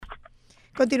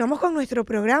continuamos con nuestro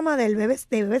programa de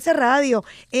BBC Radio,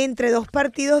 entre dos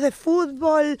partidos de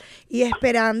fútbol y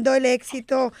esperando el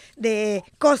éxito de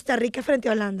Costa Rica frente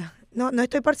a Holanda. No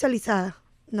estoy parcializada,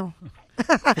 no.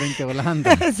 Frente a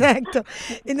Holanda. Exacto,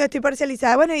 no estoy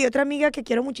parcializada. Bueno, y otra amiga que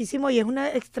quiero muchísimo y es una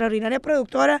extraordinaria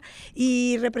productora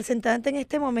y representante en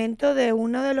este momento de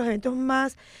uno de los eventos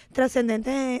más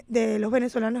trascendentes de los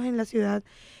venezolanos en la ciudad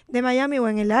de Miami o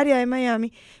en el área de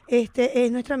Miami, es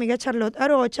nuestra amiga Charlotte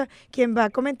Arocha, quien va a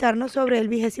comentarnos sobre el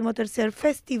 23º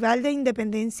Festival de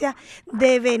Independencia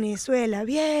de Venezuela.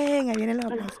 Bien, ahí vienen los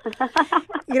aplausos.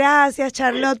 Gracias,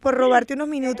 Charlotte, por robarte unos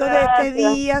minutos de este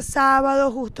día,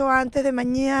 sábado, justo antes de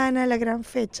mañana, la gran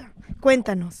fecha.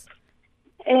 Cuéntanos.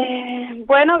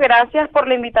 Bueno, gracias por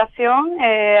la invitación.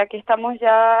 Aquí estamos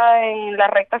ya en la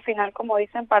recta final, como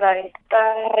dicen, para este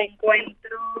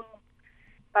reencuentro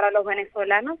para los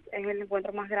venezolanos. Es el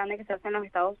encuentro más grande que se hace en los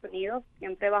Estados Unidos,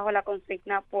 siempre bajo la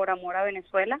consigna por amor a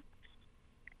Venezuela.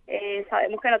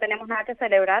 Sabemos que no tenemos nada que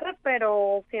celebrar,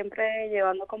 pero siempre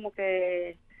llevando como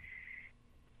que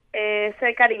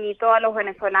ese cariñito a los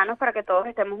venezolanos para que todos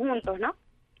estemos juntos, ¿no?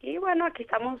 Y bueno, aquí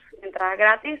estamos, entrada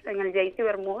gratis en el JC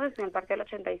Bermúdez, en el Parque del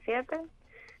 87.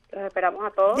 Los esperamos a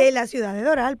todos. De la ciudad de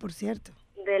Doral, por cierto.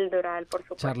 Del Doral, por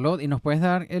supuesto. Charlotte, ¿y nos puedes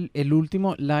dar el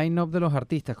último line-up de los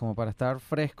artistas, como para estar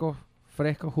frescos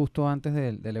justo antes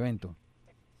del evento?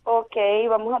 Ok,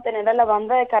 vamos a tener a la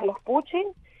banda de Carlos Pucci.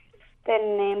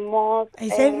 Tenemos...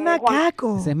 Ese es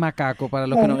Macaco. Ese es Macaco, para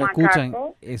los que nos escuchan.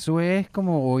 Eso es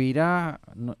como oír a...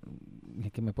 No,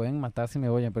 es que me pueden matar si me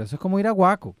oyen, pero eso es como ir a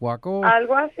Guaco.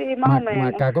 Algo así, más o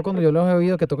menos. Macaco, cuando yo los he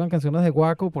oído que tocan canciones de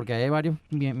Guaco, porque hay varios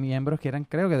miembros que eran,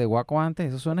 creo que de Guaco antes,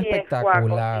 eso suena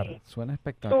espectacular. Guaco, sí. Suena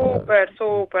espectacular.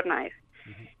 Súper nice.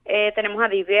 Tenemos a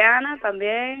Diviana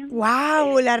también.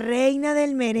 ¡Wow! La reina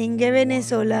del merengue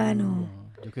venezolano.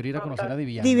 Yo quiero ir a conocer a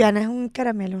Diviana. Diviana es un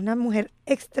caramelo, una mujer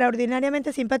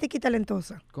extraordinariamente simpática y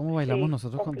talentosa. ¿Cómo bailamos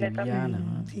nosotros con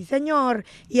Diviana? Sí, señor.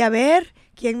 Y a ver,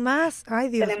 ¿quién más? Ay,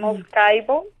 Dios mío. Tenemos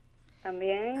Caibo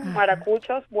también,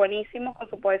 maracuchos buenísimos con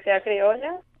su poesía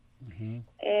criolla.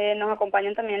 Nos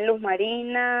acompañan también Luz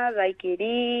Marina,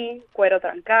 Daiquiri, Cuero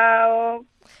Trancao,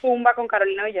 Zumba con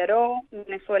Carolina Villaró,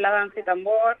 Venezuela Danza y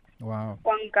Tambor, wow.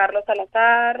 Juan Carlos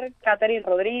Salazar, Catherine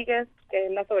Rodríguez, que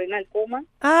es la sobrina del Puma.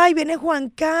 Ay, viene Juan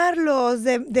Carlos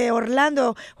de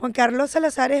Orlando. Juan Carlos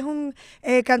Salazar es un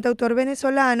cantautor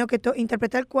venezolano que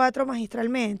interpreta el cuatro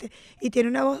magistralmente y tiene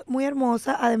una voz muy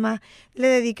hermosa. Además, le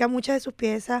dedica muchas de sus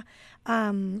piezas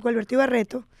a Gualberto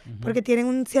Ibarreto, porque tienen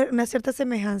una cierta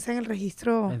semejanza en el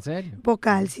registro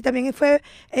vocal. Sí, también fue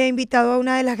invitado a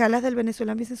una de las galas del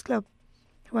Venezuelan Business Club,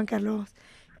 Juan Carlos.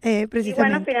 Precisamente. Y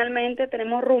bueno, finalmente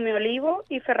tenemos Rumi Olivo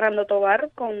y Fernando Tobar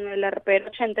con el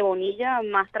arpero Chente Bonilla,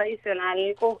 más tradicional,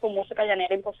 con su música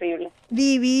llanera imposible.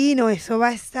 Divino, eso va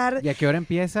a estar. ¿Y a qué hora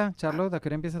empieza, Charlotte? ¿A qué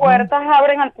hora empieza? Puertas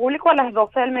abren al público a las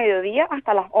 12 del mediodía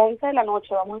hasta las 11 de la noche,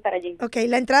 vamos a estar allí. Ok,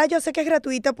 la entrada yo sé que es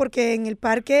gratuita porque en el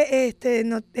parque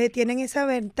no tienen esa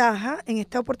ventaja, en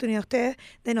esta oportunidad ustedes,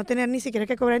 de no tener ni siquiera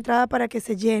que cobrar entrada para que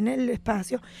se llene el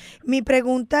espacio. Mi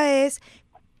pregunta es,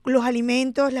 los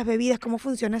alimentos, las bebidas, ¿cómo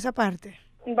funciona esa parte?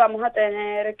 Vamos a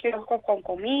tener kioscos con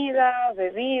comida,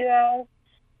 bebidas,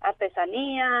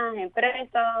 artesanías,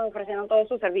 empresas, ofreciendo todos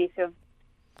sus servicios.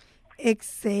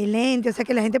 Excelente, o sea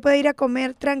que la gente puede ir a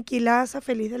comer tranquilaza,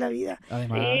 feliz de la vida.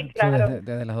 Además, sí, claro.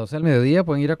 desde las 12 del mediodía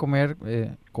pueden ir a comer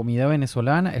comida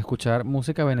venezolana, escuchar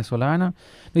música venezolana.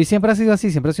 Y siempre ha sido así,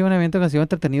 siempre ha sido un evento que ha sido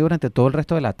entretenido durante todo el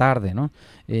resto de la tarde, ¿no?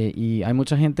 Y hay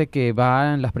mucha gente que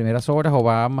va en las primeras horas o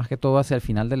va más que todo hacia el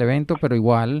final del evento, pero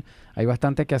igual hay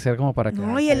bastante que hacer como para que...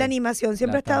 No, y en la animación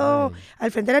siempre ha estado,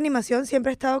 al frente de la animación siempre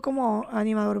ha estado como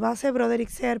animador base Broderick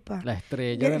Serpa. La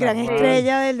estrella. Gran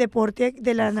estrella del deporte,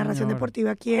 de la narración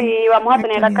deportiva aquí. Sí, vamos a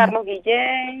tener a Carlos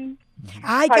Guillén.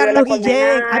 Ay, Carlos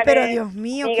Guillén. Ay, pero Dios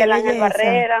mío, qué Miguel Ángel belleza.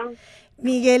 Barrera.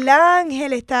 Miguel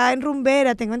Ángel está en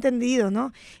Rumbera, tengo entendido,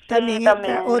 ¿no? También,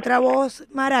 otra voz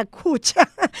maracucha.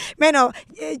 Bueno,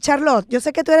 Charlotte, yo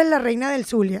sé que tú eres la reina del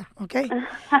Zulia, ¿ok?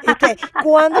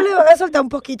 ¿Cuándo le van a soltar un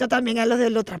poquito también a los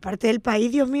de la otra parte del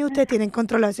país? Dios mío, ustedes tienen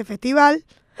controlado ese festival.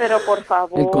 Pero por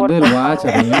favor. El Conde del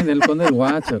Guácharo, ¿no? El Conde del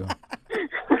Guácharo.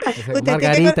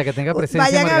 Margarita, que tenga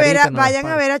presencia. Vayan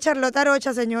a ver a Charlotte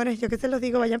Arocha, señores. Yo que se los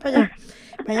digo, vayan para allá.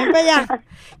 Vayan para allá.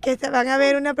 Que van a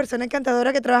ver una persona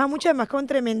encantadora que trabaja mucho, además con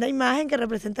tremenda imagen que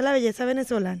representa la belleza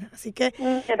venezolana. Así que,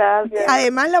 gracias.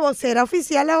 Además, la vocera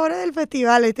oficial ahora del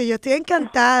festival. Yo estoy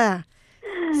encantada,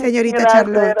 señorita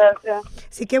Charlotte. Gracias.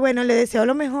 Así que, bueno, le deseo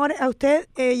lo mejor a usted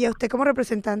y a usted como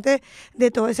representante de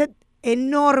todo ese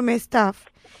enorme staff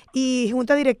y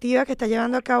junta directiva que está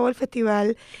llevando a cabo el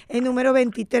festival número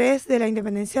 23 de la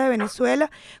independencia de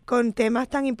Venezuela, con temas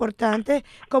tan importantes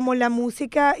como la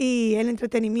música y el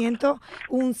entretenimiento,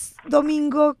 un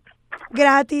domingo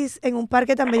gratis en un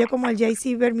parque tan bello como el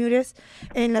JC Bermúdez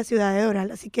en la ciudad de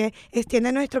Doral. Así que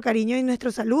extiende nuestro cariño y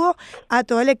nuestro saludo a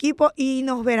todo el equipo y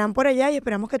nos verán por allá, y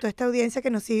esperamos que toda esta audiencia que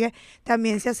nos sigue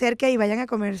también se acerque y vayan a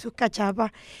comer sus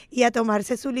cachapas y a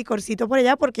tomarse su licorcito por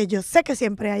allá, porque yo sé que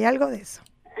siempre hay algo de eso.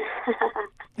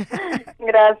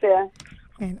 Gracias.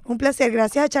 Bueno, un placer.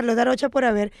 Gracias a Charlotte Arocha por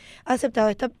haber aceptado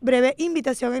esta breve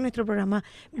invitación en nuestro programa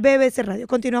BBC Radio.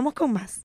 Continuamos con más.